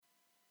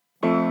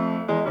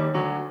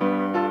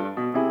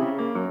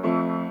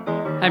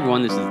Hi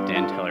everyone, this is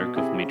Dan Teller,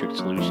 from Matrix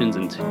Solutions,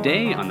 and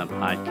today on the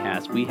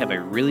podcast we have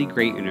a really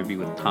great interview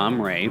with Tom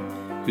Ray,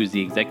 who's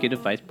the Executive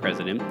Vice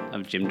President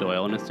of Jim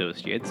Doyle and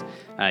Associates.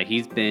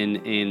 He's been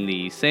in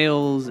the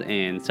sales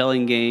and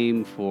selling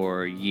game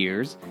for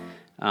years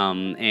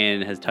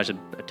and has touched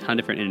a ton of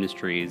different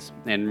industries,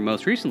 and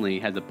most recently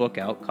has a book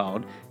out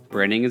called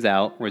Branding is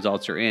Out,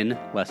 Results Are In,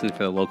 Lessons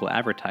for the Local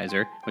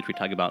Advertiser, which we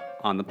talk about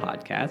on the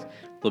podcast.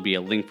 There'll be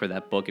a link for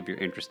that book if you're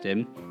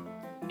interested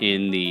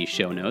in the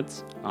show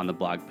notes on the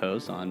blog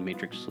post on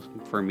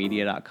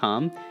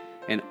matrixformedia.com.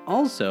 And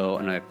also,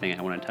 another thing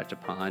I want to touch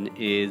upon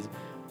is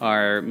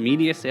our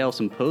Media Sales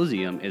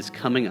Symposium is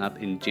coming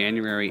up in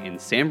January in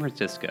San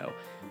Francisco.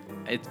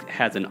 It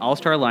has an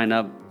all-star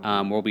lineup.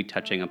 We'll be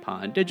touching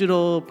upon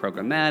digital,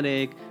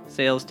 programmatic,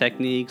 sales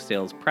techniques,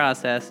 sales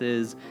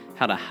processes,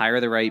 how to hire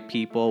the right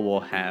people.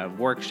 We'll have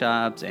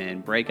workshops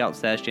and breakout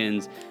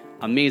sessions,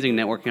 amazing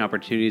networking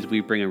opportunities.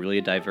 We bring a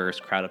really diverse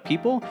crowd of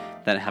people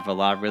that have a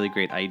lot of really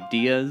great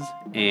ideas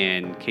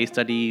and case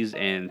studies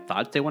and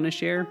thoughts they want to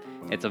share.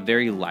 It's a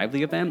very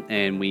lively event,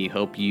 and we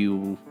hope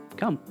you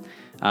come.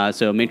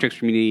 So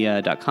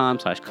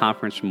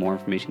matrixformedia.com/conference for more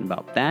information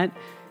about that.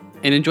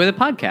 And enjoy the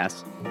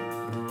podcast.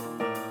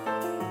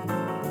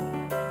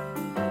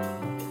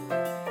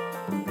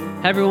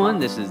 Hi everyone,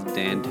 this is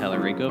Dan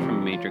Tellerico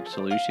from Matrix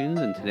Solutions,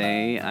 and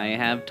today I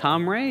have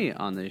Tom Ray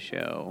on the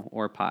show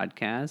or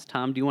podcast.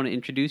 Tom, do you want to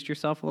introduce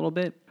yourself a little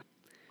bit?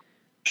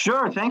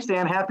 Sure. Thanks,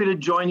 Dan. Happy to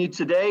join you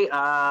today.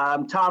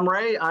 I'm Tom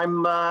Ray.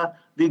 I'm the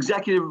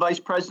Executive Vice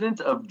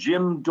President of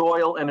Jim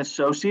Doyle and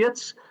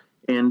Associates,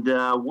 and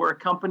we're a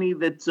company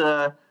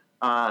that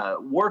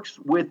works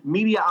with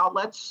media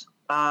outlets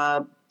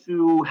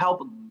to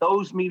help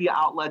those media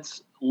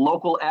outlets,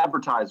 local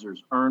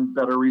advertisers, earn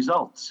better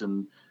results.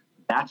 And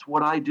that's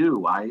what I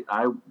do.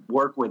 I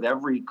work with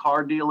every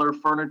car dealer,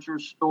 furniture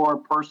store,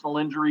 personal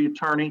injury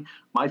attorney.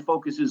 My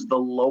focus is the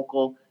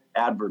local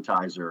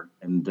advertiser,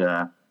 and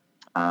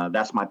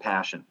that's my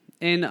passion.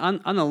 And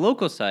on the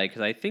local side,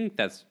 because I think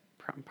that's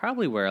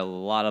probably where a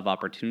lot of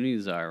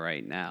opportunities are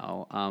right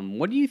now.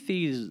 What do you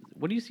see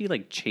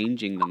like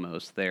changing the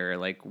most there?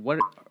 Like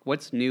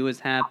what's new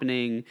is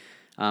happening?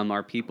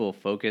 Are people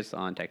focused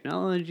on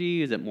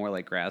technology? Is it more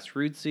like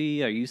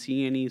grassrootsy? Are you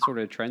seeing any sort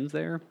of trends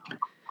there?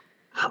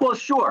 Well,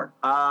 sure.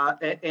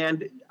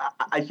 And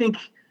I think,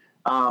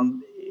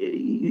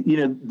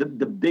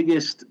 the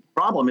biggest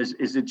problem is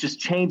it just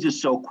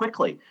changes so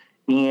quickly.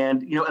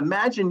 And,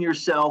 imagine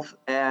yourself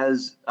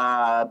as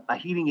a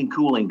heating and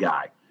cooling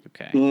guy.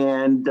 Okay.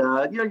 And,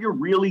 you're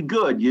really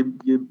good.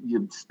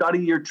 You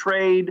study your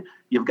trade.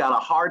 You've got a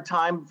hard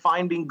time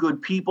finding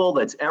good people.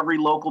 That's every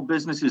local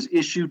business's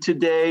issue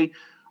today.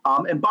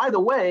 And by the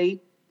way,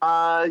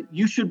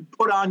 you should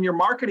put on your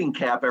marketing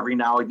cap every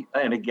now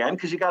and again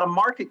because you got to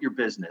market your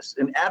business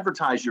and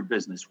advertise your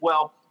business.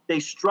 Well, they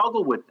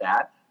struggle with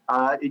that.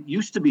 It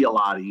used to be a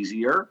lot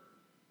easier,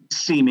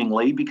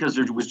 seemingly, because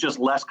there was just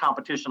less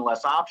competition,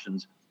 less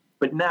options.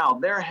 But now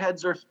their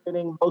heads are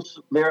spinning.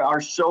 They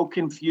are so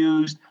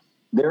confused.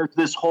 There's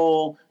this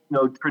whole,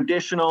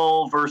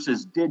 traditional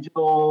versus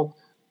digital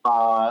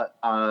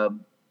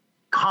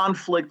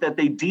conflict that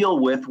they deal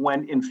with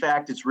when, in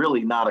fact, it's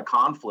really not a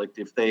conflict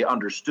if they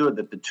understood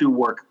that the two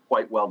work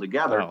quite well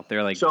together. Oh,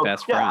 they're like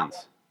best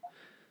friends.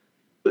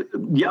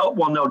 Yeah,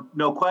 well,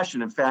 no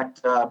question. In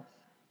fact, the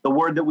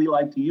word that we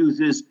like to use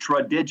is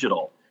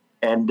tradigital.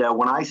 And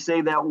when I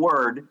say that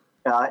word,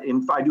 I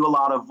do a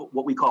lot of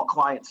what we call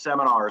client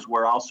seminars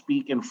where I'll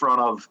speak in front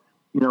of,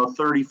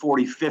 30,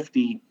 40,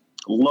 50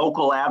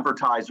 local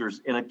advertisers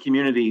in a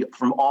community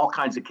from all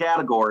kinds of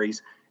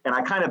categories. And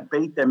I kind of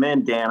bait them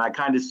in, Dan. I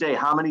kind of say,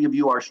 how many of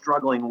you are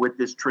struggling with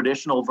this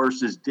traditional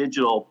versus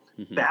digital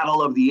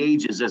battle of the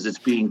ages, as it's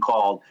being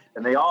called?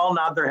 And they all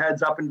nod their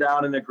heads up and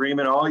down in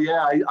agreement. Oh,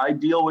 yeah, I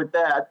deal with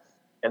that.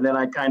 And then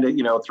I kind of,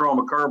 throw them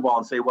a curveball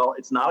and say, well,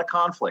 it's not a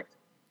conflict.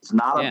 It's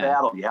not a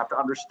battle. You have to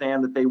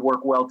understand that they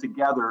work well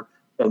together.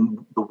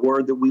 And the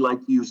word that we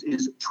like to use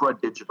is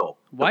tradigital.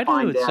 Why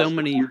do so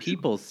many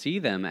people see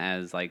them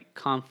as like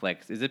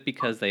conflicts? Is it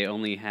because they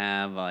only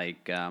have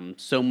like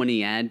so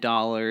many ad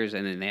dollars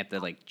and then they have to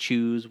like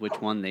choose which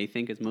one they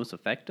think is most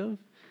effective?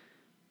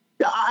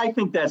 Yeah, I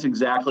think that's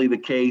exactly the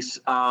case.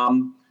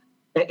 And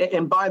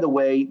by the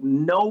way,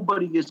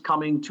 nobody is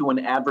coming to an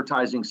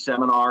advertising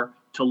seminar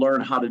to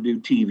learn how to do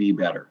TV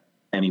better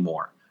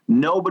anymore.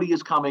 Nobody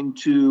is coming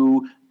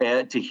to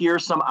hear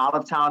some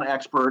out-of-town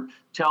expert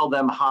tell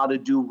them how to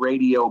do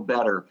radio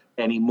better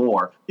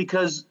anymore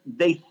because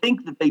they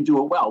think that they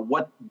do it well.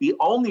 The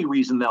only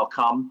reason they'll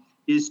come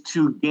is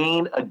to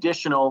gain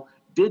additional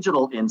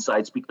digital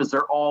insights because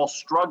they're all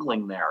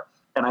struggling there.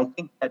 And I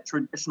think that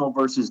traditional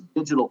versus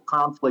digital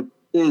conflict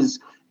is,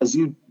 as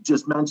you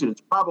just mentioned,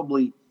 it's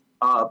probably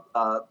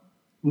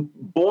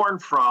born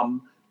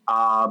from,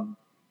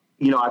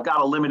 I've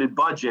got a limited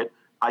budget.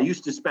 I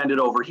used to spend it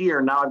over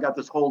here. Now I've got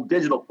this whole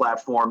digital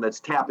platform that's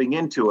tapping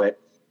into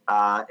it,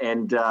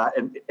 and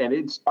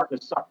it's starting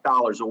to suck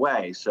dollars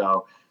away.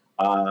 So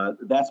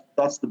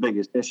that's the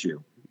biggest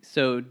issue.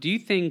 So do you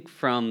think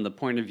from the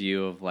point of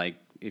view of like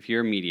if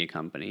you're a media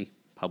company,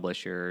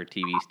 publisher,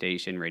 TV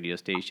station, radio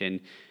station,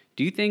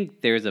 do you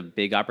think there's a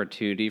big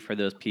opportunity for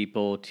those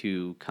people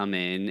to come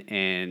in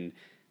and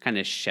kind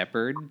of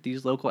shepherd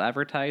these local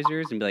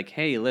advertisers and be like,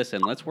 hey,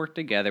 listen, let's work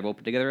together. We'll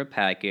put together a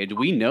package.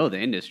 We know the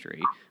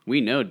industry.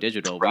 We know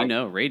digital. Right. We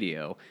know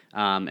radio.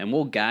 And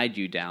we'll guide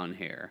you down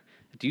here.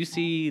 Do you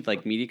see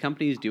like media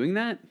companies doing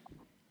that?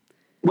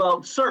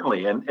 Well,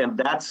 certainly. And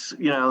that's,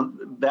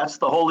 that's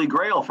the holy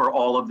grail for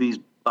all of these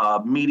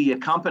media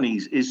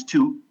companies, is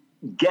to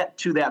get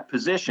to that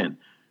position.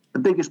 The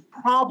biggest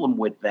problem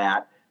with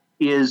that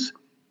is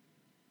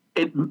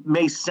it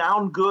may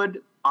sound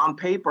good on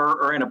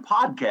paper or in a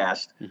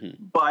podcast,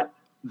 but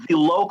the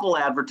local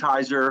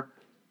advertiser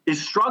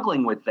is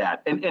struggling with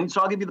that. And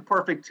so I'll give you the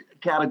perfect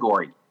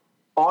category: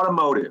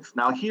 automotive.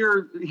 Now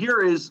here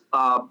is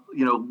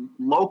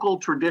local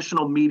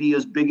traditional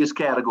media's biggest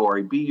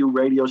category: BU,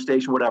 radio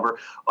station, whatever.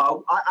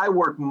 I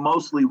work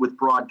mostly with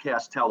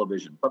broadcast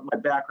television, but my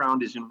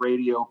background is in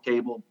radio,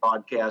 cable,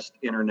 broadcast,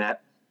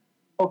 internet.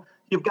 So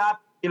you've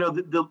got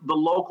the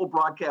local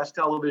broadcast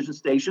television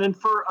station, and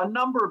for a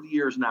number of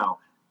years now,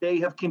 they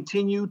have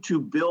continued to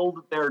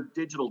build their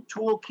digital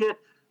toolkit.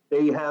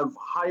 They have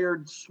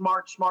hired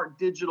smart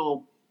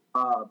digital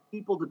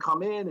people to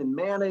come in and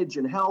manage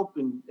and help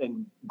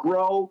and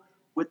grow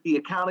with the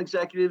account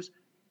executives.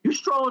 You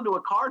stroll into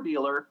a car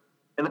dealer,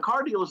 and the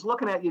car dealer's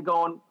looking at you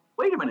going,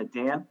 wait a minute,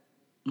 Dan,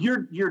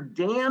 you're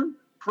Dan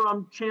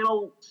from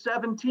Channel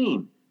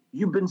 17.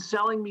 You've been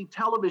selling me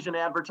television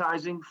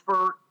advertising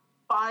for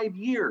 5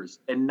 years,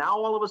 and now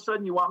all of a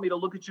sudden you want me to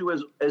look at you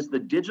as the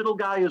digital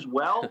guy as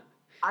well?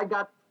 I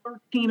got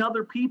 13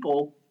 other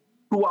people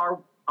who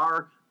are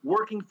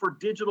working for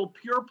digital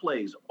pure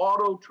plays: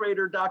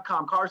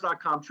 autotrader.com,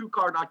 cars.com,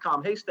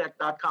 truecar.com,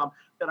 haystack.com,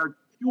 that are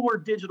pure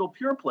digital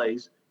pure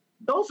plays.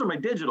 Those are my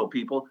digital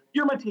people.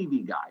 You're my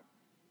TV guy.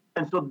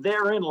 And so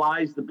therein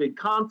lies the big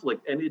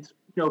conflict. And it's,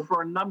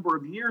 for a number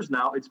of years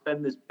now, it's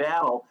been this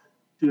battle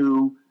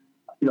to,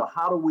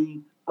 how do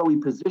we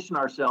position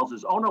ourselves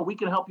as, oh no, we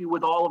can help you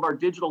with all of our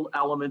digital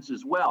elements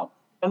as well.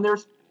 And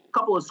there's a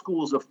couple of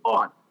schools of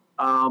thought.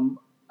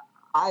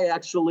 I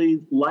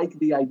actually like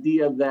the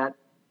idea that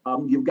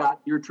you've got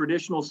your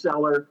traditional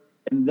seller,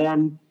 and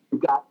then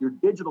you've got your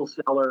digital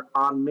seller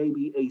on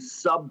maybe a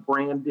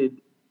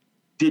sub-branded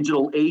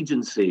digital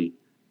agency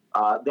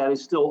that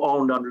is still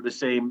owned under the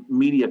same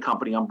media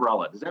company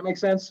umbrella. Does that make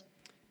sense?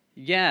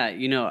 Yeah,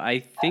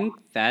 I think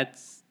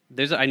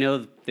I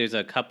know there's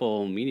a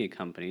couple media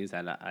companies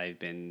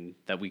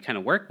that we kind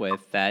of work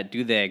with that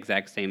do the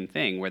exact same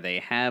thing, where they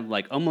have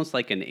like almost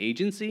like an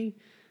agency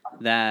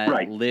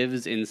that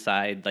lives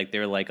inside, like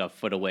they're like a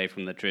foot away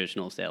from the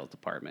traditional sales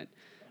department,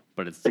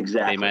 but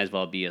they might as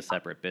well be a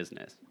separate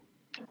business.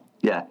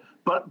 Yeah,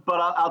 but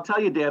I'll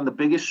tell you, Dan, the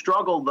biggest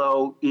struggle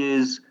though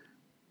is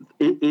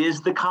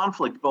the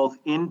conflict, both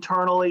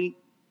internally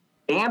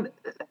and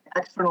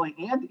externally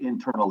and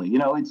internally.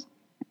 It's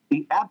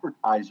the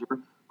advertiser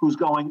who's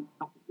going,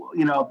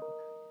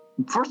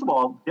 first of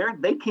all,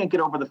 they can't get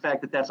over the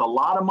fact that that's a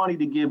lot of money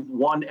to give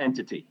one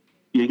entity.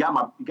 You got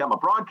my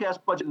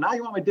broadcast budget. Now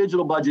you want my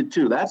digital budget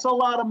too. That's a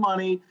lot of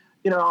money.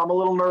 I'm a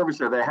little nervous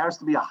there. There has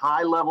to be a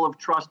high level of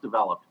trust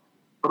developed,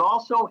 but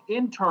also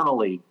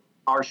internally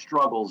our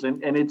struggles.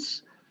 And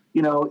it's,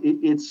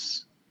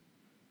 it's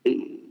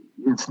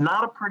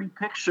not a pretty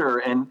picture.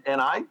 And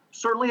I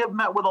certainly have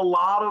met with a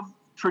lot of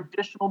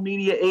traditional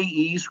media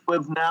AEs who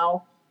have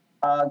now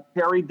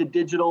carried the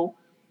digital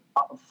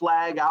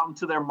flag out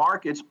into their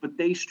markets, but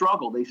they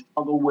struggle. They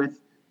struggle with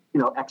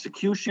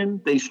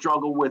execution. They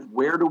struggle with,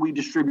 where do we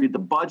distribute the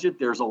budget?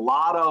 There's a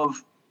lot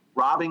of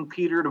robbing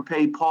Peter to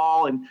pay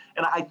Paul. And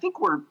I think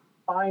we're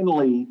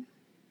finally,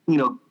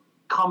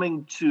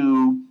 coming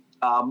to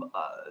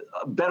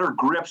better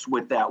grips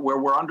with that, where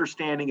we're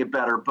understanding it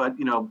better. But,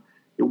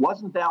 it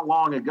wasn't that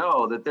long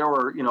ago that there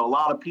were, a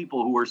lot of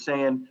people who were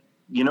saying,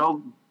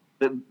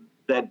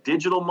 that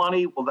digital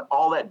money, well,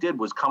 all that did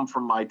was come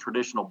from my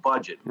traditional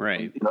budget.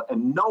 Right.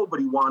 And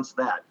nobody wants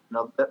that.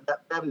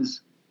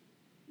 That's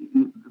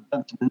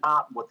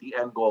not what the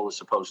end goal is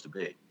supposed to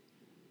be.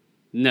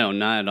 No,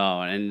 not at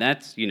all. And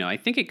that's, I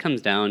think it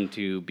comes down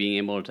to being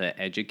able to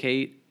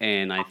educate.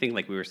 And I think,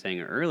 like we were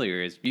saying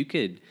earlier, is you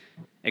could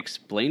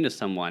explain to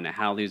someone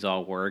how these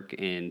all work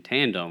in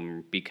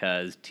tandem,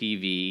 because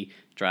TV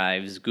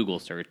drives Google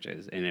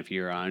searches. And if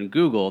you're on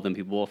Google, then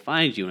people will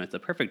find you. And it's a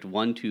perfect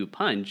 1-2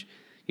 punch,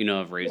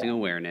 of raising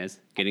awareness,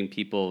 getting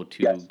people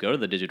to go to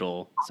the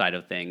digital side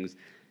of things,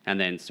 and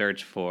then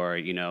search for,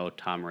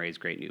 Tom Ray's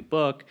great new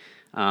book.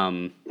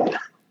 And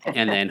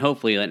then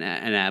hopefully an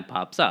ad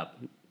pops up.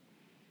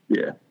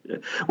 Yeah.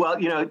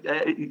 Well,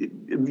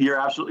 you're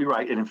absolutely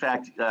right. And in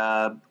fact,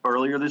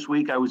 earlier this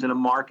week, I was in a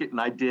market and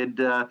I did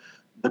the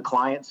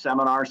client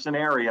seminar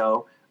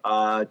scenario,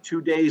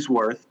 2 days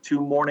worth, 2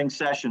 morning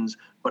sessions.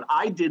 But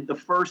I did the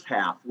first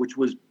half, which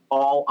was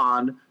all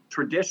on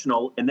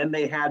traditional. And then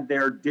they had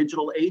their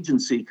digital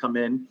agency come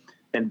in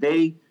and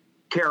they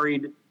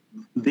carried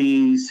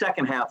the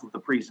second half of the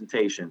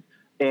presentation.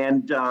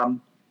 And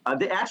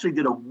they actually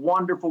did a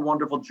wonderful,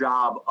 wonderful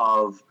job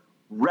of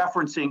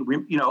referencing,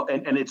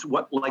 and it's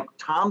what, like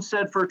Tom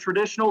said, for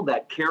traditional,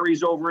 that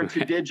carries over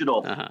into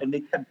digital. Uh-huh. And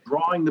they kept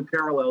drawing the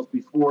parallels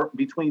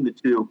between the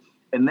two.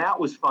 And that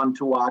was fun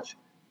to watch,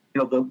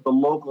 the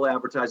local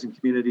advertising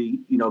community,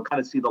 kind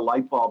of see the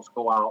light bulbs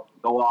go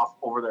off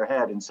over their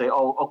head and say,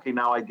 oh, okay,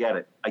 now I get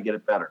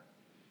it better.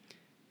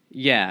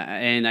 Yeah.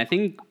 And I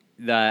think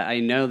that I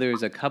know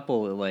there's a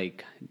couple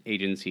like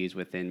agencies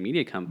within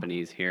media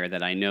companies here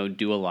that I know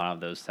do a lot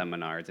of those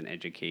seminars and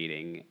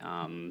educating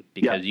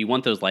because you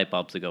want those light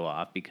bulbs to go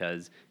off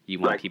because you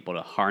want people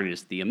to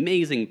harness the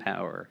amazing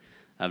power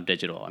of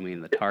digital. I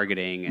mean, the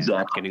targeting and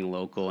getting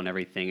local and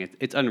everything.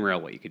 It's unreal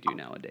what you could do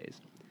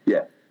nowadays.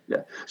 Yeah.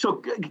 Yeah. So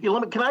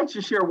can I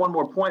just share one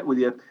more point with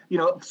you?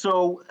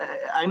 So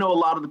I know a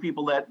lot of the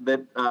people that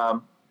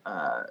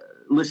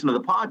listen to the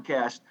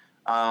podcast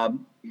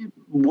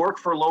work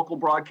for local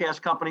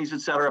broadcast companies,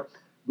 et cetera.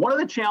 One of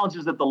the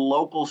challenges that the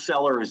local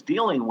seller is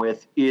dealing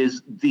with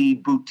is the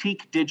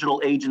boutique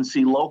digital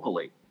agency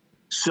locally.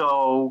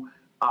 So,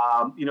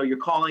 you're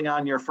calling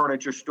on your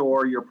furniture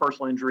store, your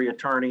personal injury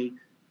attorney,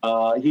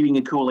 heating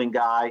and cooling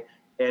guy,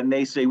 and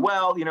they say,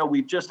 well,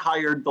 we've just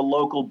hired the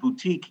local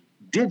boutique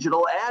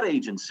digital ad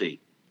agency.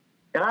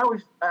 And I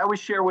always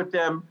share with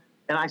them,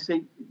 and I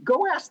say,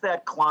 go ask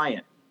that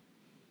client,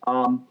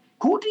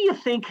 who do you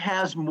think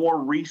has more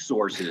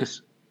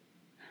resources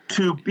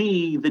to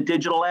be the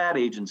digital ad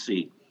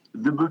agency?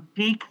 The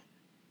boutique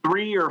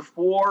 3 or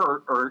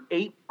 4 or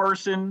 8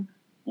 person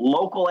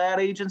local ad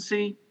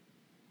agency,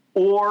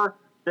 or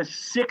the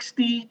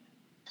 60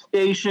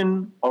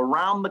 station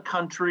around the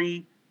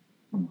country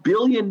 $1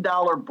 billion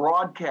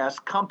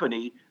broadcast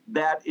company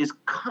that is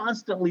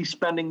constantly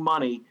spending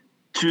money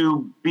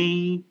to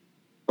be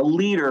a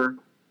leader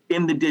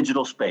in the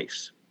digital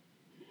space?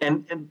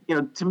 And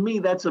to me,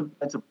 that's a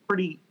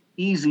pretty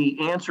easy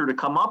answer to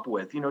come up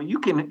with. You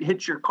can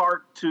hitch your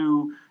cart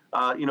to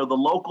the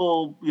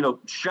local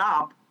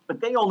shop,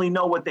 but they only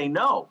know what they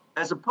know,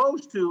 as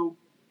opposed to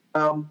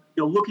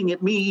looking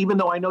at me, even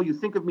though I know you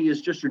think of me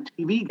as just your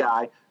TV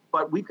guy,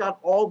 but we've got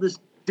all this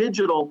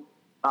digital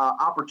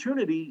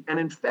opportunity. And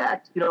in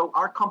fact,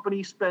 our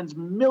company spends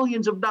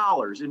millions of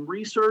dollars in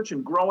research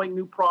and growing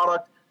new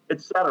product,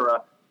 et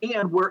cetera.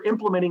 And we're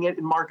implementing it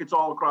in markets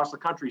all across the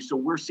country. So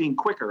we're seeing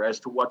quicker as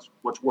to what's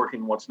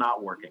working, what's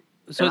not working.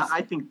 So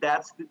I think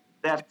that's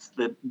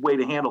the way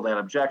to handle that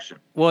objection.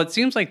 Well, it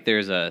seems like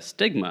there's a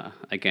stigma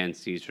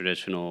against these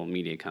traditional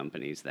media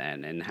companies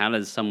then. And how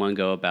does someone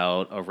go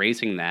about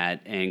erasing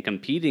that and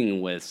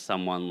competing with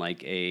someone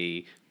like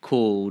a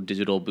cool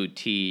digital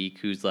boutique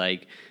who's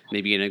like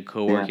maybe in a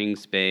co-working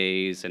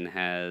space and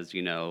has,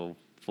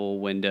 full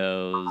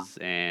windows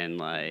and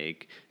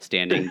like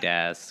standing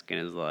desk and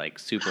is like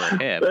super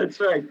hip? That's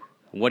right.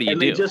 What do you do?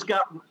 They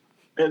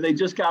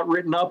just got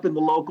written up in the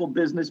local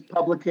business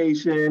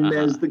publication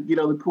as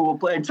the cool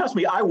place. And trust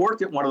me, I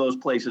worked at one of those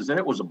places and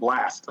it was a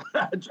blast.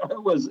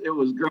 It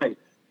was great.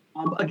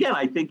 Again,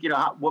 I think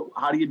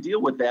how do you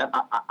deal with that?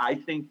 I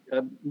think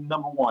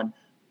number one,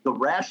 the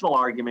rational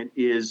argument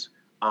is,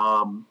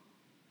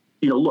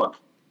 look,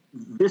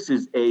 this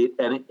is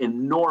an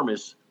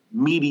enormous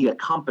media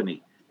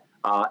company.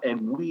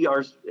 And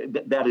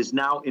that is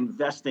now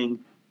investing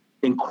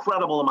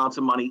incredible amounts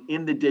of money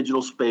in the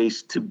digital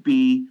space to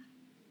be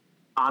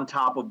on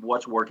top of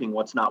what's working,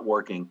 what's not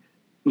working,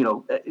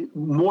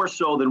 more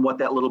so than what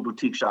that little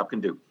boutique shop can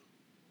do.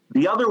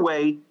 The other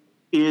way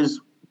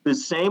is the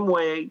same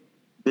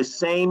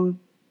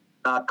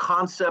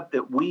concept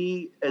that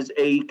we as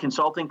a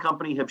consulting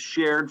company have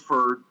shared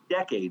for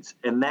decades,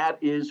 and that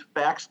is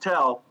facts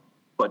tell,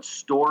 but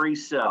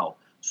stories sell.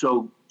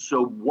 So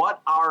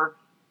what are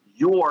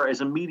your,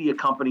 as a media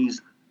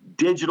company's,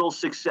 digital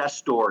success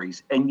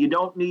stories? And you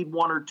don't need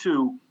 1 or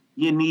 2.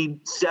 You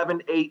need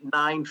 7, 8,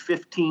 9,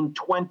 15,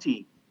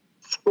 20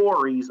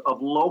 stories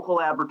of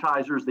local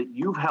advertisers that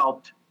you've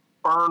helped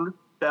earn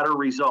better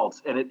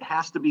results. And it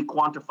has to be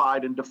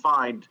quantified and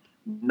defined,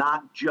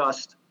 not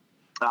just,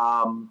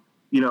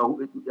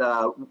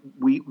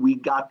 we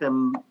got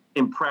them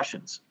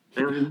impressions.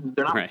 They're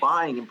not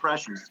buying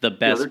impressions. The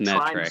best they're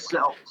metric. Trying to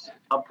sell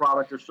a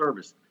product or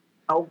service.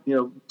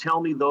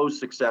 Tell me those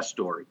success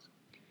stories.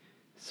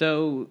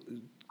 So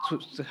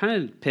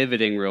kind of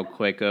pivoting real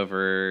quick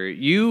over,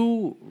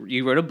 you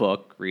wrote a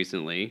book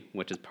recently,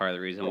 which is part of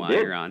the reason why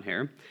you're on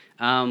here.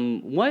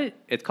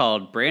 It's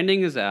called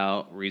Branding is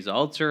Out,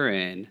 Results Are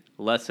In,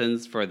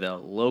 Lessons for the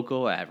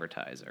Local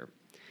Advertiser.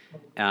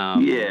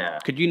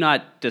 Could you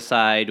not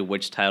decide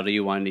which title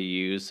you wanted to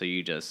use, so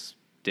you just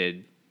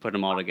did put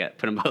them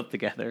both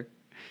together?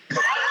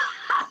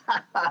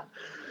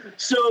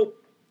 So,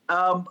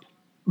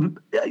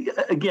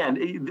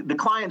 again, the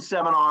client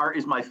seminar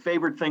is my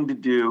favorite thing to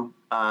do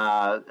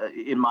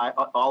in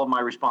all of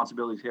my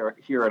responsibilities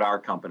here at our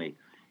company.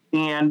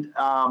 And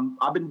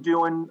I've been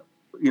doing,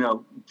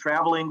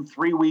 traveling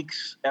 3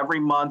 weeks every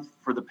month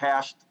for the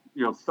past,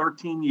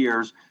 13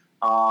 years,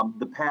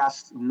 the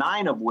past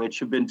 9 of which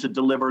have been to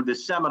deliver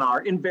this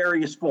seminar in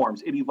various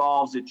forms. It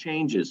evolves, it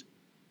changes.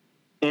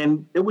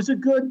 And it was a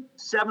good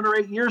 7 or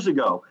 8 years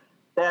ago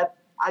that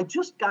I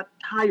just got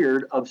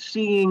tired of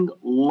seeing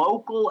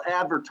local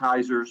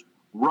advertisers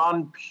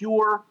run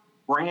pure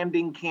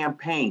branding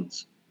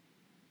campaigns.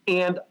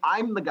 And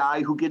I'm the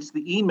guy who gets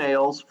the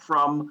emails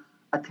from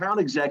account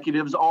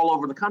executives all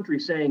over the country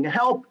saying,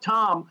 help,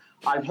 Tom,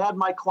 I've had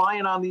my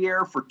client on the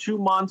air for 2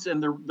 months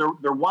and they're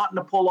wanting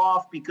to pull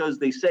off because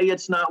they say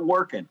it's not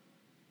working.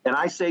 And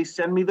I say,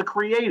 send me the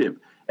creative.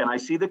 And I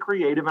see the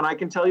creative and I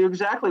can tell you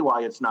exactly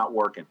why it's not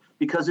working.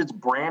 Because it's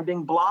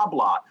branding blah,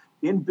 blah.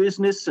 In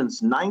business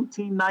since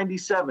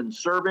 1997,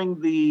 serving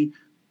the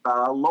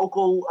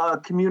local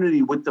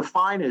community with the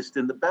finest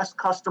and the best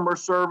customer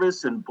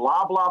service and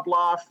blah, blah,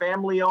 blah,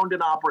 family owned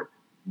and operated.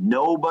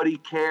 Nobody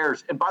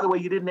cares. And by the way,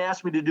 you didn't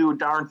ask me to do a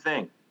darn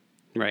thing.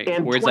 Right.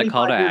 And Where's that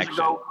call to action?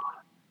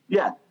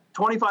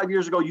 25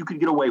 years ago, you could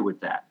get away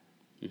with that.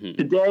 Mm-hmm.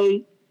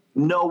 Today,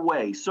 no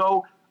way.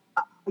 So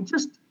I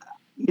just,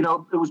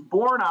 it was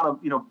born out of,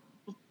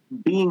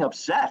 being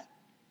upset.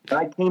 And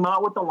I came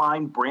out with the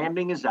line,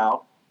 branding is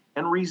out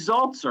and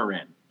results are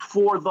in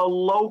for the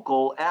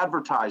local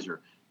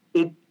advertiser.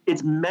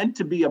 It's meant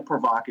to be a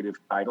provocative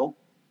title.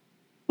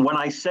 When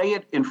I say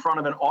it in front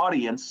of an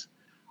audience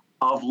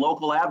of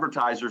local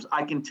advertisers,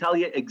 I can tell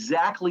you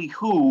exactly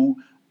who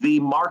the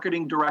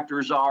marketing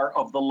directors are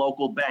of the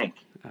local bank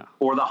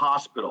or the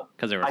hospital.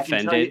 Because they're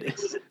offended?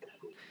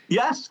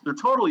 Yes, they're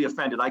totally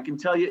offended. I can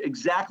tell you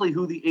exactly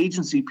who the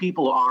agency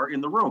people are in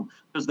the room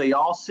because they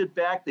all sit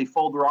back, they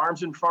fold their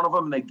arms in front of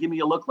them, and they give me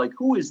a look like,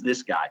 who is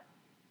this guy?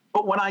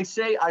 But when I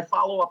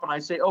follow up and I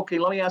say, okay,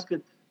 let me ask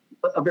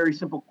a very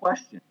simple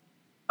question.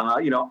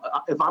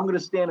 If I'm going to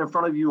stand in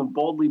front of you and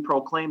boldly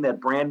proclaim that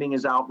branding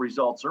is out,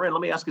 results are in,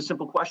 let me ask a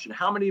simple question.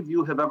 How many of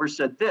you have ever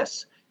said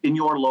this in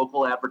your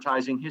local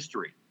advertising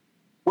history?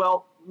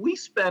 Well, we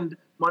spend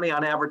money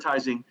on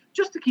advertising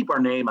just to keep our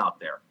name out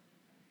there.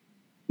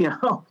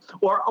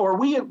 Or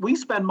we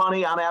spend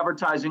money on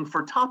advertising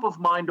for top of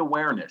mind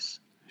awareness.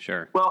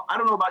 Sure. Well, I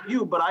don't know about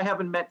you, but I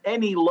haven't met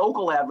any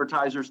local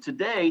advertisers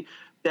today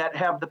that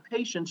have the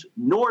patience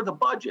nor the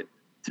budget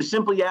to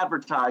simply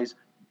advertise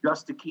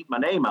just to keep my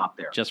name out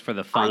there. Just for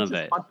the fun of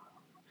it.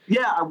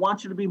 I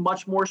want you to be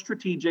much more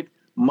strategic,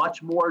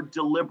 much more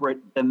deliberate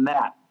than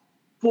that.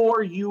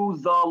 For you,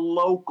 the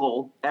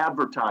local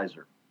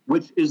advertiser,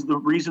 which is the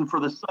reason for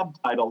the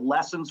subtitle,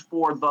 Lessons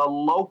for the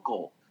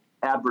Local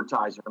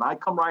Advertiser. And I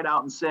come right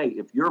out and say,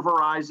 if you're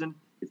Verizon,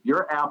 if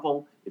you're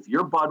Apple, if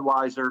you're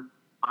Budweiser,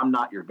 I'm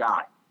not your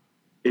guy.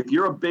 If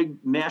you're a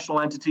big national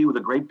entity with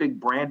a great big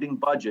branding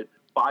budget,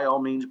 by all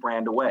means,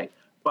 brand away.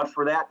 But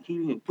for that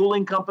heating and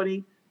cooling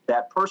company,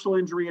 that personal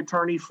injury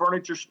attorney,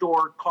 furniture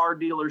store, car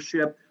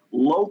dealership,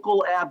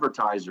 local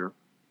advertiser,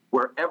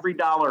 where every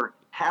dollar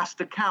has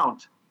to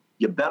count,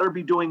 you better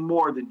be doing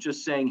more than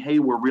just saying, hey,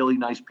 we're really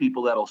nice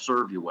people that'll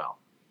serve you well.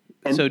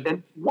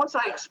 And once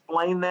I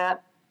explain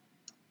that,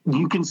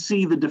 you can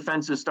see the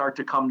defenses start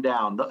to come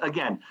down.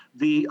 Again,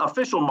 the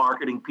official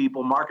marketing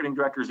people, marketing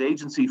directors,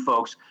 agency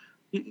folks,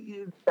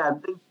 they're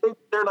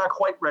not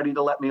quite ready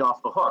to let me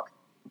off the hook.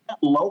 That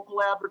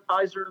local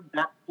advertiser,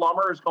 that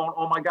plumber is going,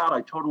 oh my God, I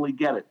totally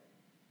get it.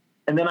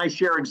 And then I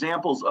share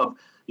examples of,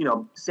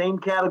 same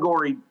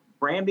category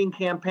branding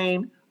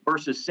campaign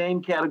versus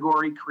same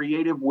category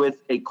creative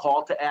with a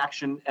call to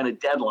action and a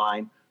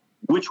deadline.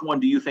 Which one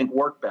do you think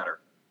worked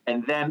better?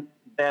 And then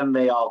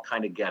they all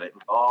kind of get it.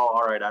 Oh,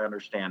 all right, I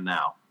understand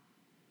now.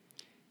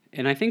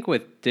 And I think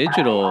with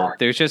digital,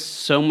 there's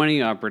just so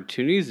many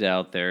opportunities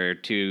out there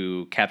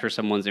to capture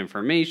someone's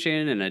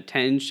information and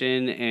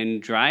attention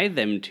and drive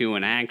them to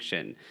an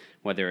action,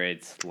 whether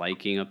it's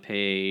liking a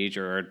page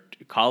or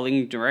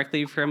calling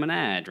directly from an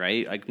ad,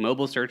 right? Like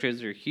mobile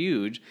searches are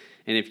huge.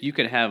 And if you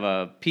could have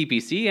a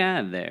PPC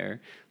ad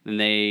there, then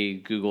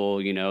they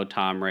Google,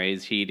 Tom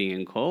Ray's heating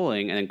and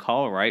cooling and then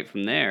call right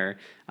from there.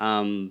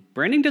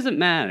 Branding doesn't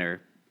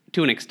matter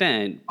to an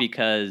extent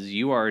because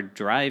you are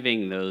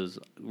driving those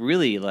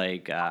really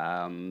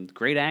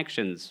great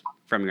actions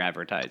from your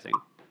advertising.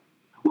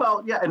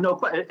 Well, yeah, and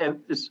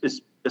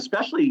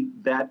especially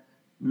that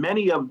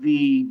many of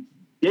the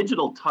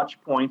digital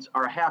touch points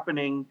are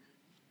happening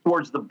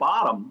towards the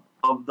bottom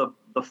of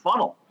the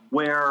funnel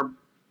where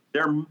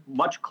they're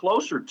much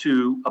closer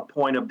to a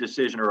point of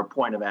decision or a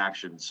point of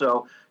action.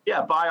 So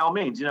yeah, by all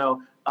means, a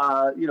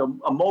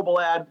mobile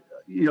ad,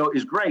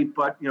 is great,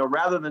 but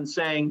rather than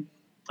saying,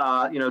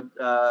 Dan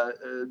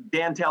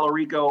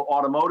Tallarico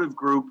Automotive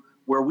Group,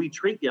 where we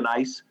treat you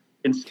nice,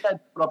 instead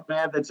put up an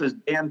ad that says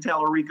Dan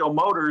Tallarico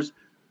Motors,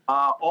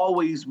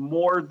 always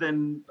more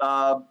than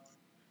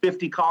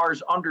 50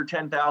 cars under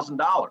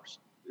 $10,000.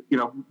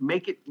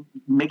 Make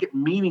it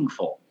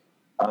meaningful.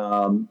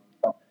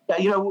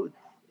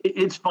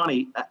 It's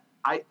funny.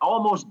 I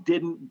almost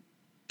didn't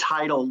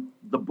title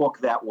the book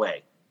that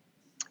way.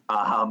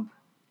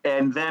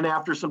 And then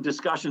after some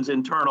discussions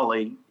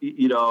internally,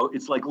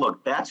 it's like,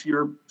 look, that's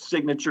your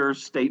signature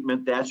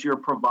statement. That's your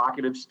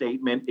provocative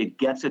statement. It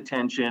gets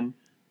attention.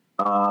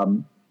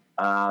 And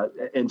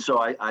so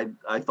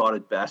I thought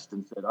it best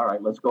and said, all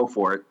right, let's go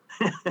for it.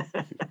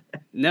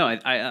 No,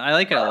 I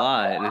like it a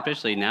lot. And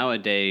especially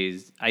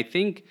nowadays, I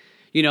think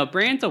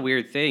Brand's a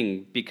weird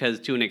thing because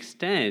to an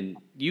extent,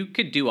 you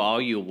could do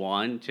all you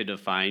want to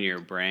define your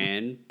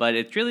brand, but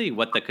it's really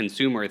what the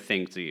consumer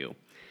thinks of you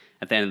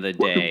at the end of the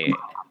day.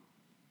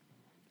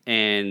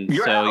 And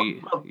You're so,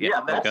 go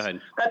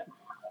ahead.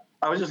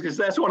 I was just going to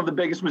say that's one of the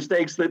biggest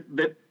mistakes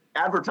that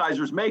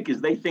advertisers make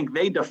is they think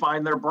they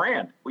define their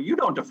brand. Well, you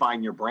don't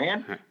define your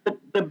brand.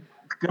 The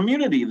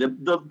community,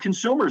 the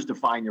consumers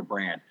define your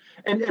brand.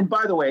 And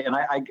by the way, and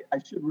I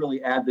should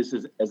really add this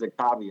as a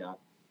caveat.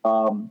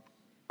 I'm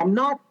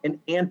not an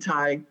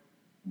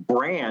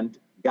anti-brand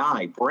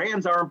guy.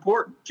 Brands are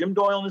important. Jim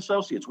Doyle and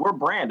Associates, we're a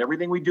brand.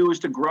 Everything we do is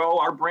to grow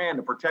our brand,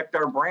 to protect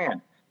our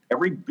brand.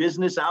 Every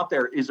business out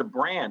there is a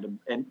brand,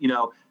 and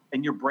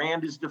your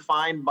brand is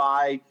defined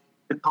by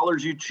the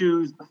colors you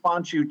choose, the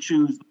fonts you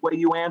choose, the way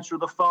you answer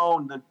the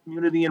phone, the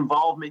community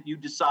involvement you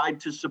decide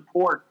to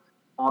support,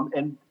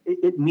 and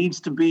it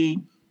needs to be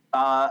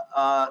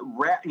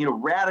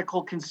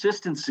radical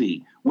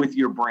consistency with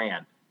your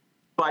brand.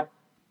 But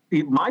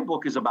my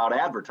book is about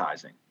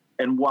advertising,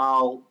 and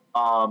while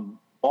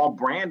all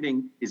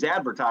branding is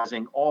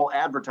advertising, all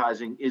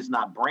advertising is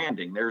not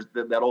branding. There's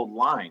that old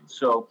line.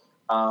 So.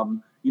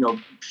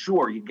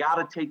 Sure, you got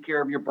to take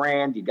care of your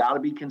brand. You got to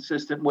be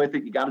consistent with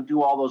it. You got to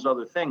do all those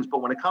other things.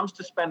 But when it comes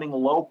to spending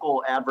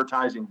local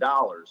advertising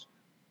dollars,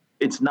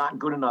 it's not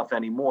good enough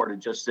anymore to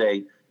just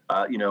say,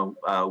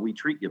 we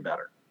treat you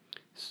better.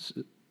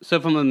 So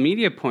from a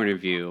media point of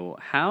view,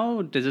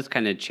 how does this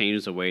kind of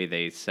change the way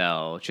they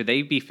sell? Should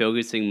they be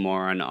focusing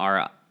more on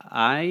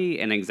ROI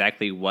and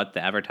exactly what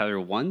the advertiser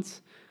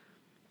wants?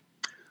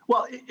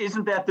 Well,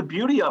 isn't that the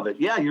beauty of it?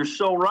 Yeah, you're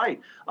so right.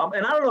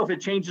 And I don't know if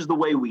it changes the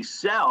way we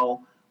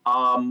sell,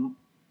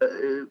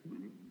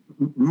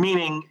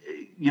 meaning,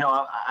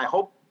 I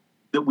hope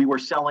that we were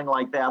selling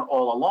like that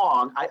all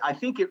along. I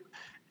think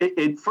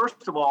it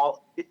first of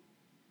all,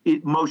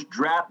 it most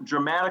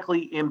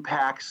dramatically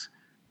impacts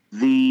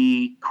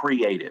the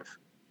creative.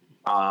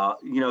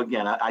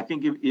 Again, I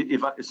think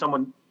if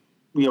someone,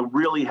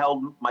 really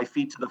held my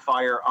feet to the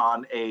fire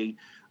on a,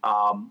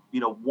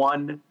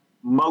 one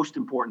most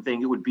important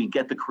thing, it would be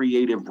get the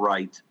creative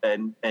right,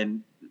 and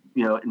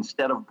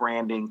instead of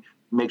branding,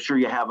 make sure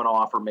you have an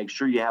offer, make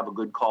sure you have a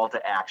good call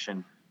to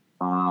action.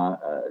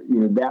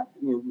 That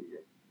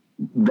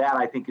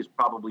I think is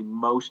probably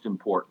most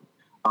important.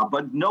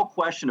 But no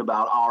question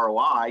about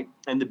ROI.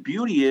 And the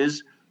beauty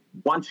is,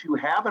 once you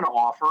have an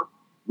offer,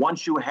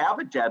 once you have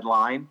a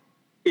deadline,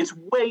 it's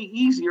way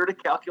easier to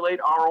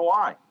calculate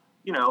ROI.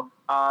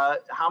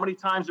 How many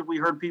times have we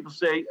heard people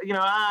say,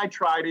 I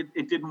tried it,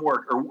 it didn't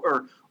work,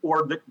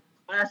 or the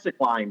classic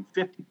line,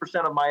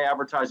 50% of my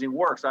advertising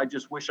works. I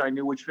just wish I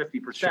knew which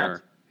 50%.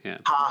 Sure. Yeah.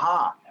 Ha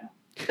ha.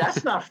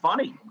 That's not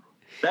funny.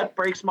 That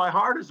breaks my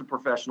heart as a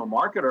professional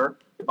marketer.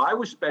 If I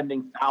was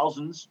spending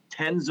thousands,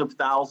 tens of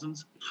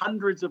thousands,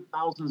 hundreds of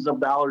thousands of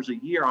dollars a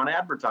year on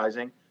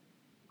advertising,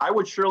 I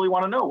would surely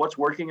want to know what's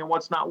working and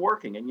what's not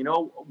working. And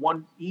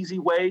one easy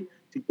way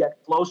to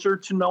get closer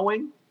to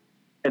knowing,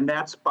 and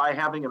that's by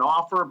having an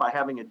offer, by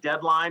having a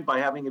deadline, by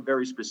having a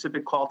very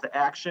specific call to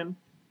action,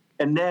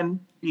 and then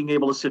being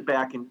able to sit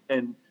back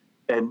and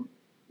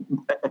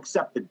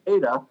accept the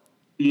data,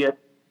 be it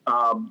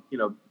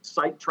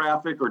site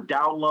traffic or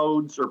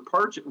downloads or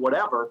purchase,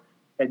 whatever,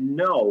 and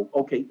know,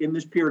 okay, in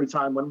this period of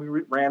time when we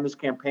ran this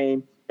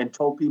campaign and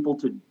told people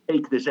to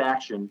take this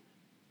action,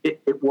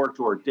 it worked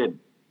or it didn't.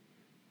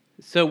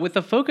 So with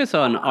the focus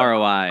on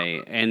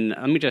ROI, and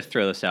let me just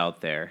throw this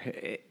out there,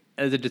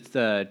 as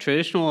a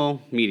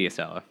traditional media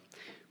seller,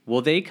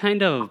 will they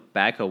kind of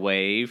back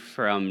away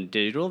from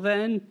digital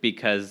then?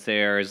 Because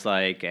there's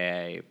like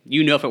if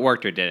it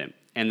worked or didn't.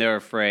 And they're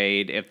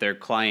afraid if their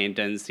client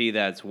doesn't see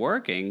that it's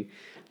working,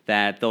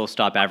 that they'll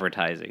stop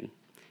advertising.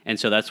 And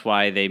so that's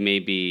why they may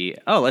be,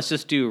 let's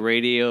just do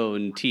radio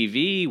and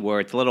TV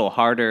where it's a little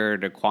harder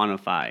to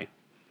quantify.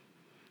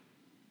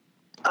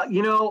 I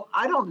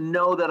don't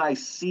know that I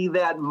see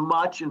that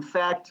much. In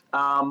fact,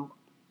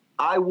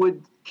 I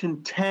would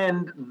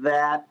contend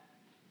that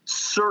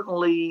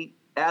certainly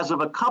as of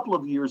a couple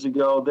of years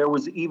ago, there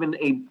was even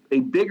a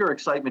bigger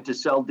excitement to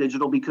sell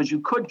digital because you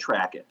could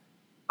track it.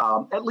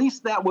 At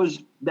least that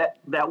was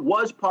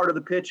part of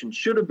the pitch and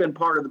should have been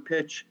part of the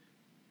pitch,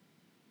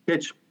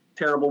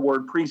 terrible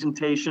word,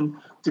 presentation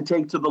to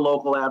take to the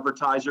local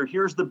advertiser.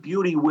 Here's the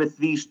beauty with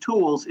these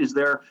tools is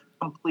they're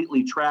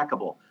completely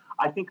trackable.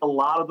 I think a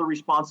lot of the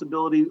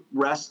responsibility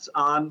rests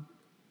on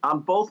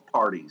both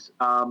parties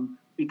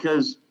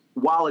because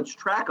while it's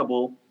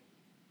trackable,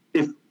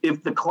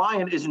 if the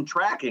client isn't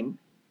tracking,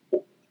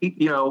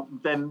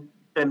 then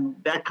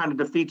that kind of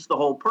defeats the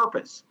whole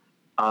purpose.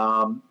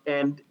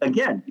 And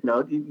again,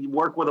 you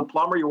work with a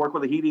plumber, you work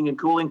with a heating and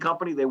cooling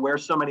company. They wear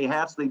so many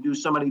hats, they do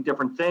so many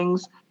different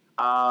things.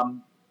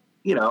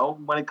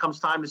 When it comes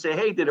time to say,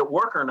 "Hey, did it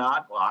work or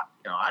not?" Well,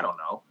 I don't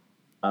know.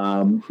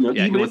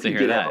 Even if you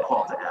did have a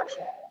call to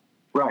action,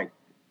 right?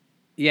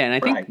 Yeah, and I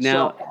think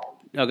now.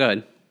 Go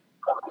ahead.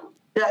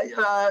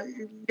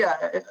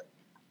 Yeah.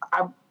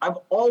 I've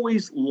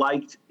always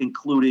liked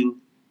including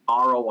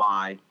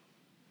ROI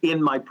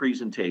in my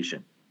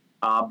presentation.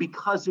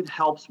 because it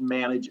helps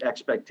manage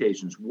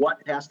expectations.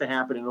 What has to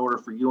happen in order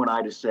for you and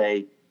I to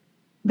say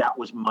that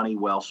was money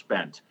well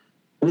spent?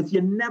 And if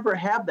you never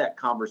have that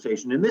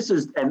conversation, and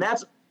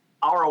that's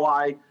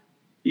ROI,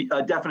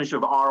 a definition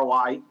of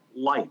ROI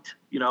light,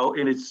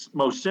 in its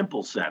most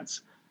simple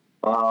sense.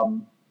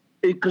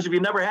 Because if you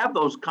never have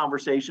those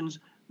conversations,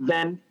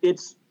 then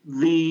it's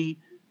the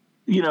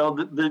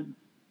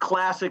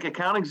classic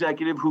account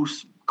executive who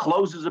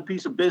closes a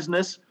piece of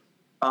business,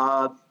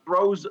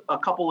 throws a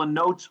couple of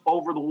notes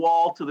over the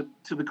wall to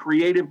the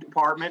creative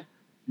department.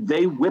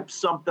 They whip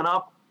something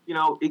up,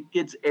 it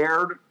gets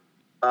aired,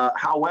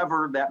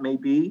 however that may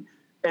be.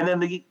 And then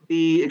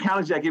the account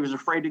executive is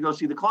afraid to go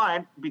see the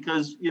client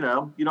because, you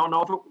don't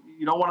know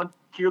you don't want to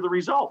hear the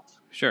results.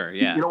 Sure.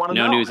 Yeah. You don't want to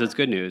know. No news is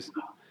good news.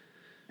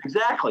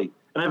 Exactly.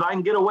 And if I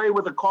can get away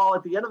with a call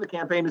at the end of the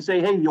campaign to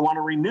say, hey, you want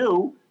to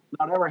renew,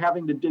 not ever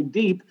having to dig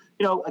deep,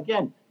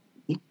 again,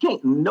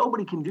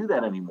 nobody can do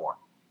that anymore.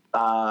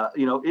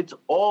 It's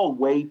all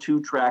way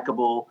too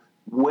trackable,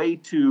 way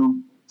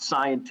too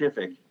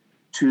scientific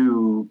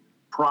to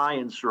try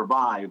and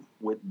survive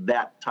with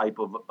that type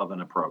of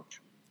an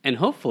approach. And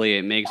hopefully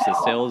it makes the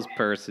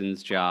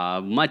salesperson's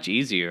job much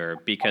easier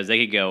because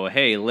they could go,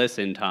 hey,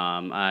 listen,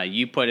 Tom,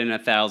 you put in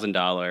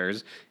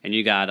 $1,000 and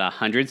you got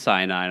 100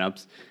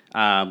 sign-ups.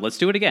 Let's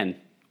do it again.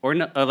 Or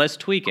let's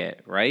tweak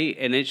it, right?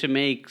 And it should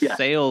make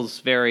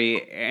sales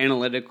very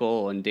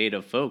analytical and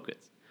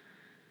data-focused.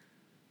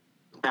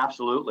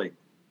 Absolutely.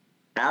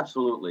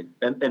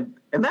 And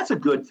that's a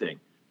good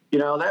thing.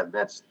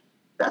 That's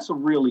a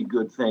really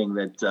good thing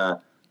that,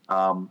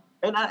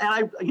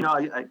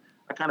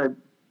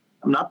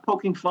 I'm not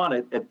poking fun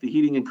at the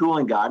heating and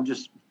cooling guy. I'm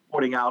just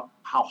pointing out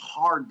how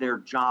hard their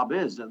job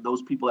is, and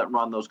those people that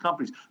run those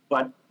companies.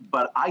 But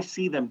I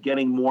see them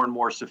getting more and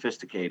more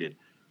sophisticated,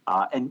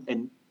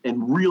 and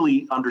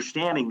really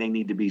understanding they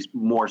need to be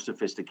more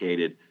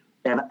sophisticated.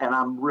 And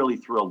I'm really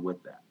thrilled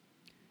with that.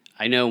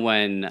 I know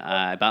when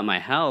I bought my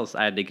house,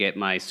 I had to get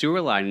my sewer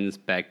line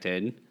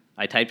inspected.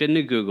 I typed it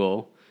into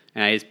Google,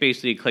 and I just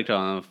basically clicked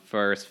on the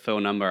first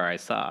phone number I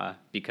saw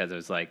because it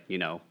was like,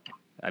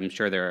 I'm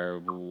sure they're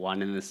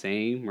one and the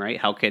same, right?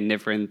 How can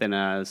different than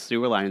a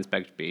sewer line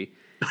inspector be?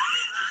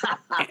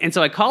 And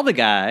so I called the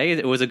guy.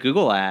 It was a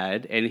Google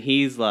ad, and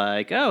he's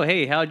like, "Oh,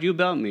 hey, how'd you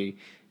about me?"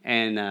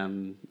 And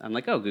I'm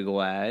like, "Oh,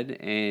 Google ad."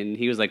 And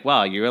he was like,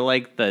 "Wow, you're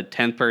like the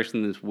 10th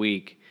person this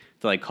week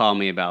to call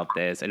me about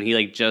this." And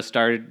he just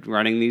started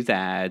running these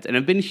ads, and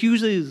have been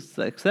hugely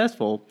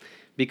successful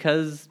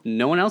because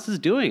no one else is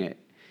doing it.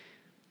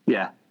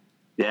 Yeah.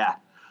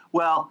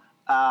 Well,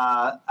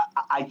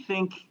 I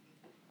think.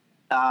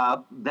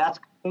 That's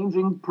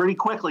changing pretty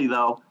quickly,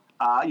 though.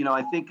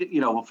 I think,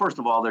 well, first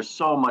of all, there's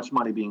so much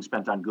money being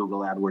spent on Google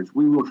AdWords.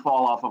 We would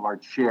fall off of our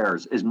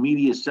chairs as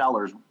media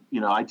sellers.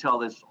 I tell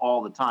this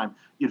all the time.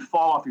 You'd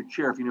fall off your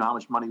chair if you knew how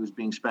much money was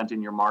being spent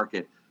in your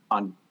market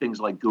on things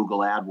like Google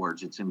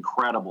AdWords. It's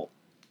incredible.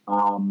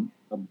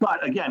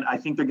 But again, I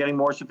think they're getting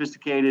more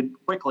sophisticated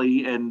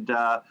quickly. And,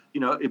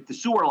 if the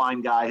sewer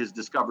line guy has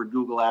discovered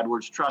Google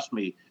AdWords, trust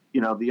me,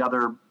 the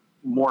other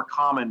more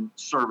common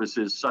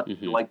services such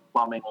like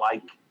plumbing,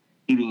 like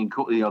heating and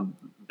cooling,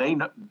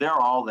 they're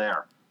all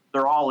there.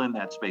 They're all in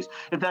that space.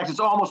 In fact, it's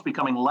almost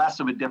becoming less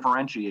of a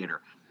differentiator.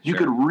 You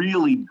could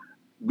really,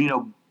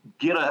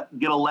 get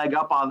a leg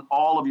up on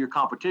all of your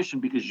competition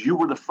because you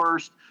were the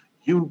first.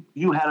 You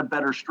had a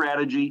better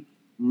strategy.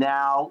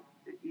 Now,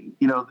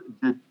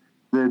 the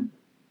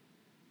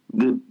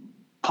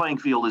playing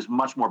field is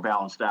much more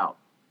balanced out.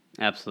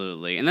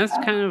 Absolutely. And that's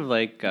kind of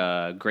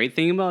a great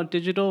thing about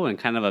digital, and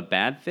kind of a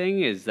bad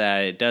thing is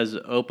that it does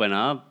open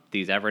up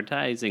these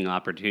advertising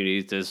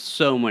opportunities to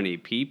so many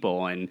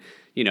people. And,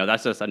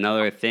 that's just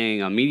another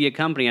thing a media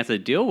company has to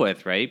deal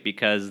with, right?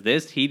 Because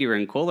this heater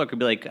and cooler could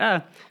be like,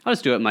 I'll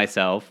just do it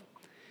myself.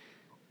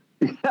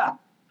 Yeah.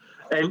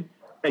 And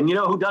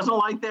who doesn't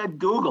like that?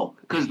 Google.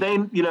 Because they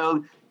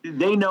know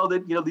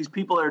that, these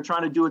people that are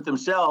trying to do it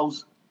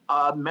themselves,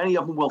 many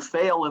of them will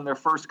fail in their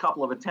first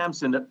couple of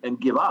attempts and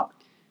give up.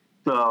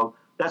 So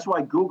that's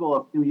why Google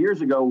a few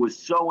years ago was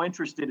so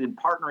interested in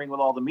partnering with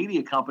all the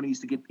media companies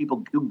to get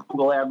people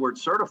Google AdWords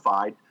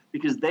certified,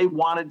 because they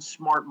wanted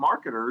smart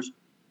marketers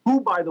who,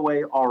 by the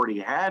way, already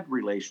had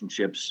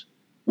relationships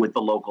with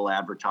the local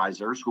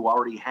advertisers, who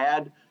already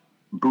had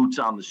boots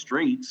on the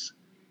streets,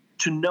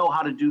 to know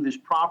how to do this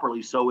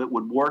properly so it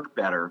would work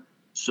better,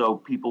 so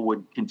people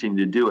would continue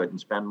to do it and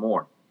spend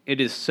more. It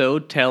is so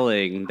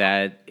telling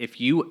that if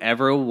you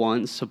ever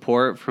want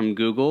support from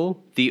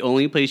Google, the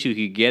only place you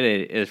could get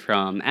it is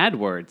from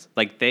AdWords.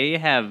 They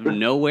have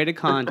no way to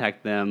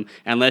contact them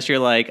unless you're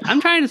like,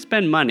 I'm trying to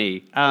spend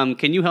money.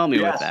 Can you help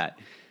me with that?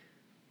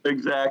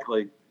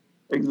 Exactly.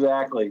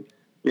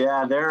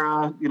 Yeah, they're,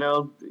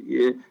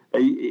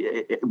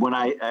 when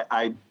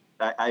I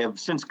have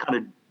since kind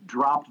of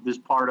dropped this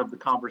part of the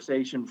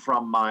conversation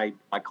from my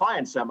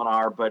client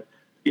seminar, but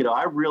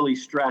I really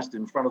stressed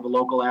in front of the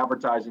local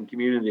advertising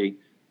community,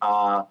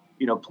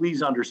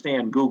 please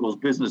understand Google's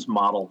business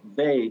model.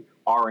 They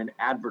are an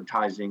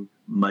advertising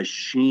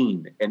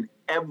machine, and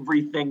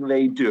everything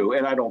they do,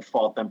 and I don't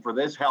fault them for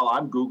this. Hell,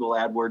 I'm Google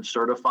AdWords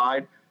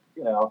certified.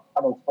 I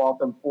don't fault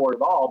them for it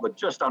at all, but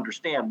just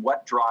understand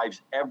what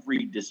drives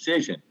every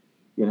decision,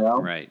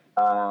 Right.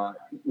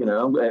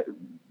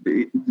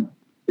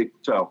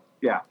 So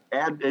yeah,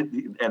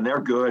 and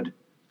they're good,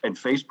 and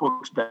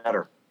Facebook's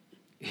better.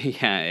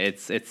 Yeah,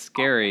 it's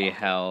scary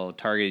how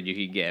targeted you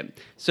could get.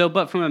 So,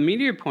 but from a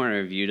media point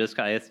of view, just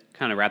kind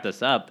of wrap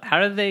this up.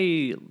 How do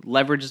they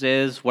leverage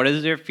this? What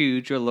does their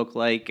future look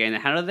like, and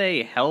how do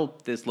they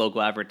help this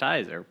local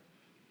advertiser?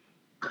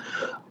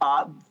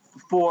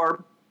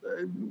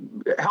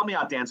 Help me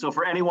out, Dan. So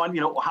for anyone,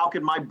 how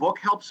can my book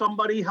help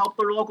somebody help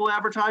their local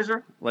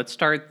advertiser? Let's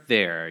start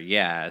there.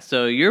 Yeah.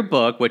 So your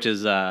book, which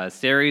is a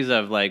series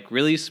of like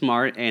really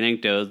smart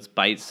anecdotes,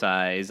 bite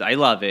size. I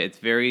love it. It's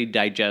very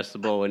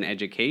digestible and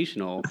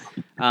educational.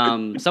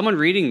 Someone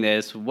reading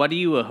this, what do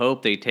you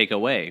hope they take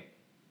away?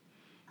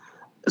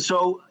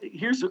 So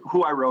here's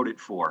who I wrote it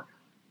for.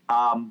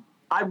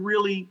 I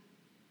really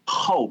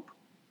hope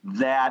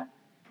that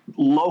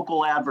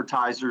local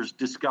advertisers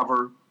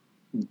discover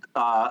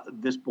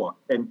this book,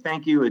 and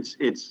thank you.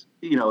 It's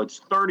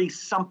 30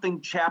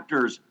 something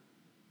chapters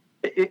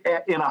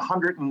in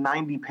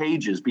 190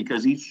 pages,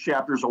 because each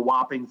chapter is a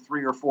whopping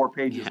 3 or 4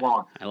 pages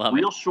long. I love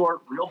real it.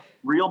 Short,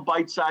 real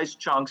bite-sized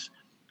chunks.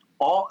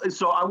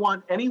 So I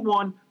want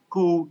anyone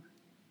who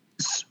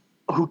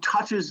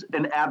touches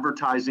an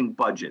advertising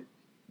budget,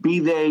 be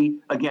they,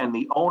 again,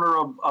 the owner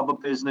of a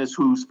business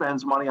who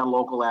spends money on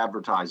local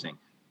advertising,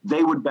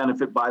 they would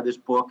benefit by this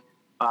book.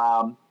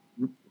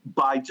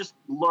 By just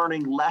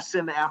learning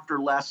lesson after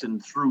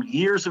lesson through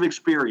years of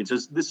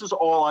experiences. This is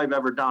all I've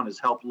ever done, is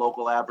help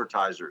local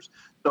advertisers.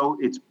 So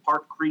it's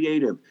part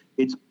creative,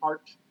 it's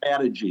part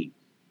strategy.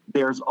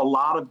 There's a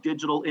lot of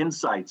digital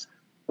insights.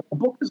 The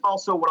book is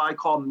also what I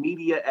call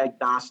media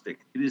agnostic.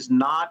 It is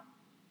not,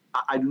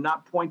 I do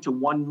not point to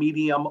one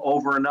medium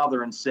over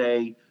another and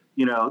say,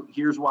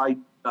 here's why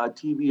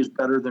TV is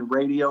better than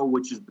radio,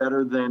 which is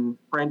better than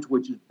print,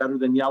 which is better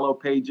than yellow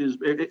pages.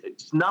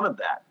 It's none of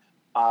that.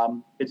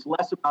 It's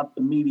less about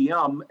the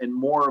medium and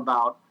more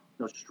about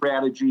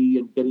strategy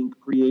and getting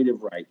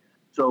creative right.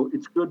 So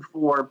it's good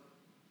for,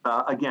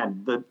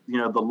 again, the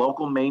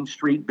local Main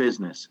Street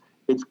business.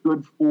 It's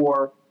good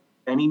for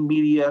any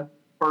media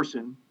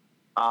person,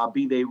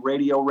 be they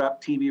radio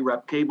rep, TV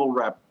rep, cable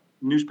rep,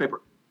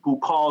 newspaper, who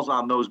calls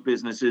on those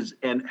businesses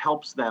and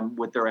helps them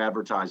with their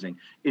advertising.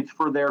 It's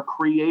for their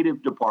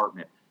creative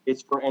department.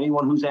 It's for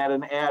anyone who's at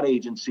an ad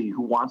agency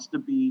who wants to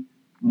be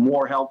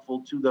more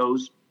helpful to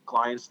those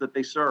clients that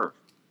they serve.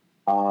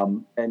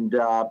 And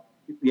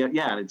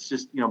it's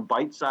just,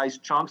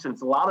 bite-sized chunks, and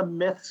it's a lot of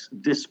myths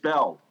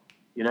dispelled.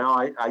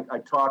 I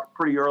talked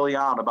pretty early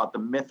on about the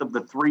myth of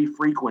the 3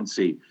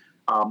 frequency,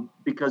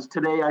 because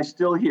today I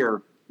still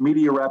hear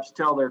media reps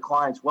tell their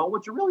clients, well,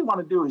 what you really want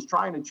to do is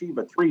try and achieve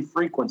a 3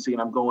 frequency.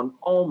 And I'm going,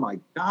 oh my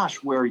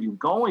gosh, where are you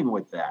going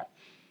with that?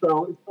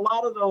 So it's a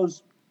lot of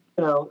those,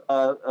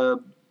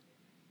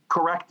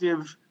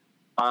 corrective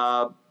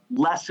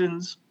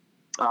lessons.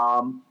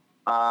 I'm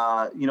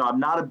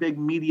not a big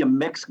media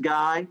mix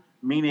guy,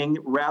 meaning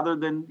rather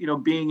than,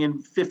 being in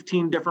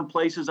 15 different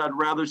places, I'd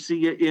rather see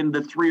you in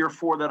the 3 or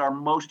 4 that are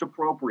most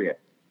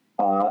appropriate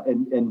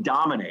and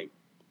dominate.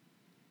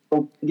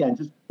 So again,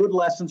 just good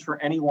lessons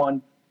for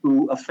anyone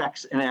who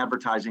affects an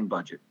advertising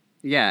budget.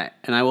 Yeah,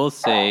 and I will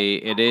say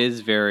it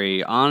is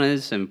very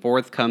honest and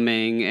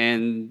forthcoming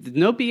and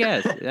no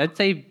BS. I'd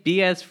say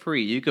BS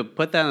free. You could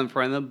put that in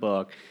front of the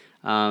book.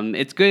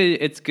 It's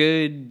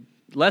good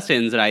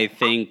lessons that I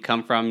think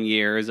come from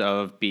years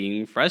of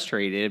being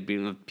frustrated,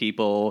 being with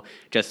people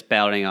just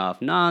spouting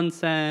off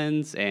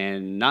nonsense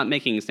and not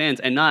making sense,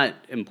 and not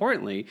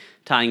importantly,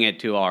 tying it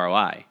to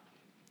ROI.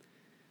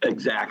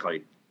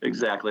 Exactly. A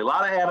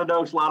lot of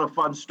anecdotes, a lot of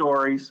fun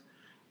stories,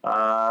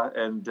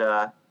 and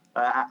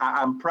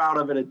I'm proud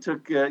of it. It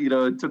took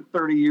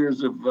 30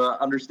 years of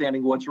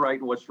understanding what's right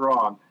and what's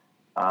wrong,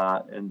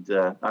 and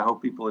I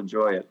hope people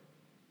enjoy it.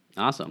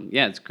 Awesome.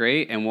 Yeah, it's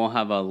great, and we'll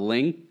have a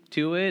link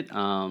to it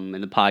in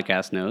the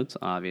podcast notes,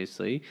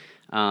 obviously.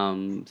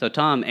 So,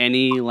 Tom,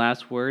 any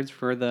last words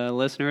for the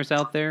listeners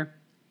out there?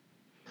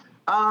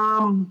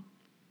 I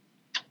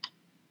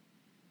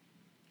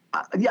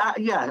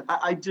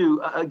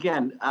do.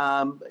 Again,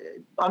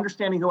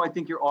 understanding who I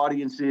think your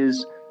audience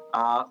is.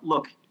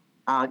 Look,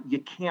 you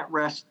can't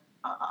rest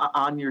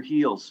on your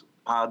heels.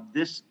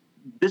 This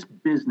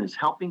business,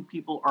 helping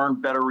people earn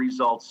better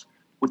results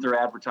with their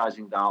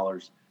advertising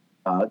dollars,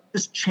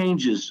 this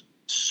changes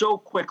so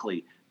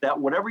quickly that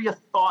whatever you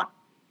thought,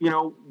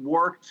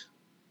 worked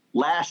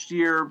last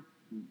year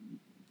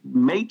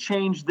may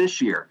change this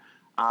year.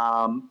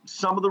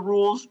 Some of the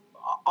rules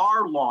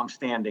are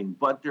longstanding,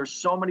 but there's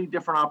so many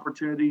different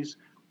opportunities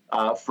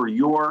for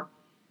your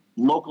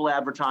local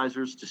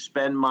advertisers to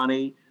spend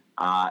money.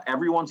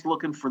 Everyone's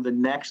looking for the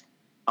next,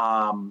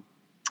 gold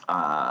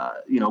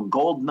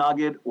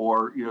nugget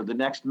or, the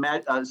next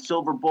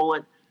silver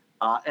bullet.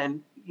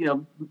 And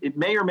it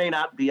may or may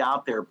not be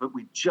out there, but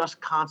we just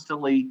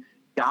constantly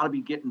got to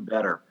be getting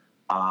better.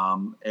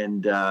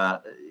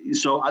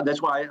 So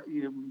that's why,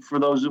 for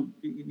those of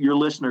your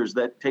listeners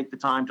that take the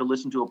time to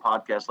listen to a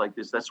podcast like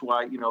this, that's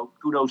why,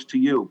 kudos to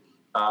you.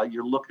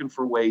 You're looking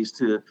for ways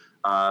to,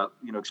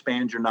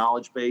 expand your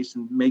knowledge base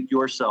and make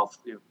yourself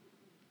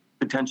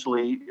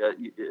potentially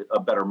a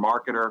better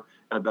marketer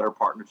and a better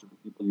partner to the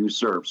people you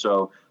serve.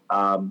 So,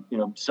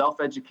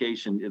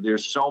 self-education,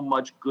 there's so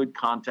much good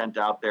content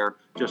out there.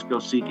 Just go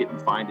seek it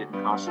and find it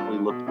and constantly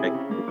look to make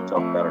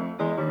yourself better.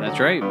 That's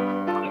right.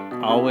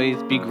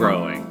 Always be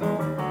growing.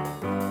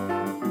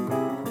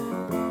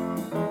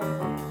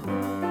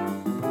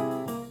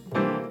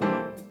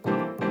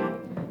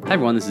 Hi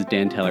everyone, this is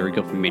Dan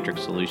Tellerico from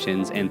Matrix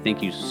Solutions, and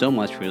thank you so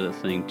much for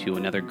listening to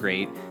another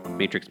great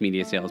Matrix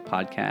Media Sales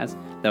podcast.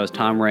 That was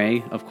Tom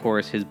Ray. Of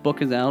course, his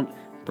book is out,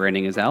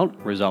 branding is out,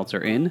 results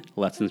are in,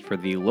 lessons for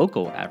the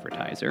local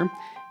advertiser.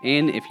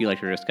 And if you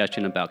like our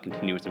discussion about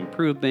continuous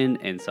improvement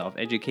and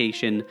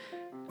self-education,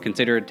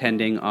 consider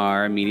attending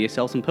our Media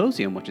Sales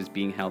Symposium, which is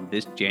being held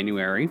this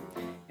January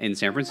in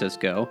San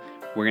Francisco.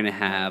 We're going to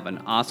have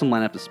an awesome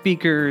lineup of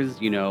speakers,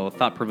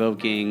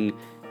 thought-provoking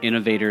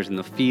innovators in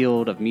the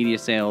field of media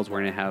sales.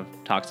 We're going to have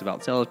talks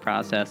about sales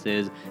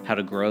processes, how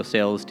to grow a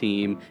sales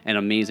team, and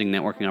amazing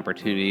networking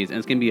opportunities. And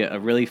it's going to be a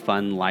really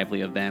fun,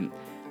 lively event,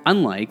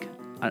 unlike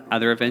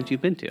other events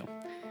you've been to.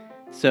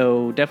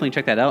 So definitely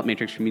check that out,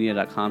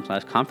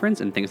 matrixmedia.com/conference.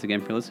 And thanks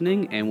again for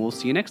listening, and we'll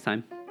see you next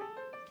time.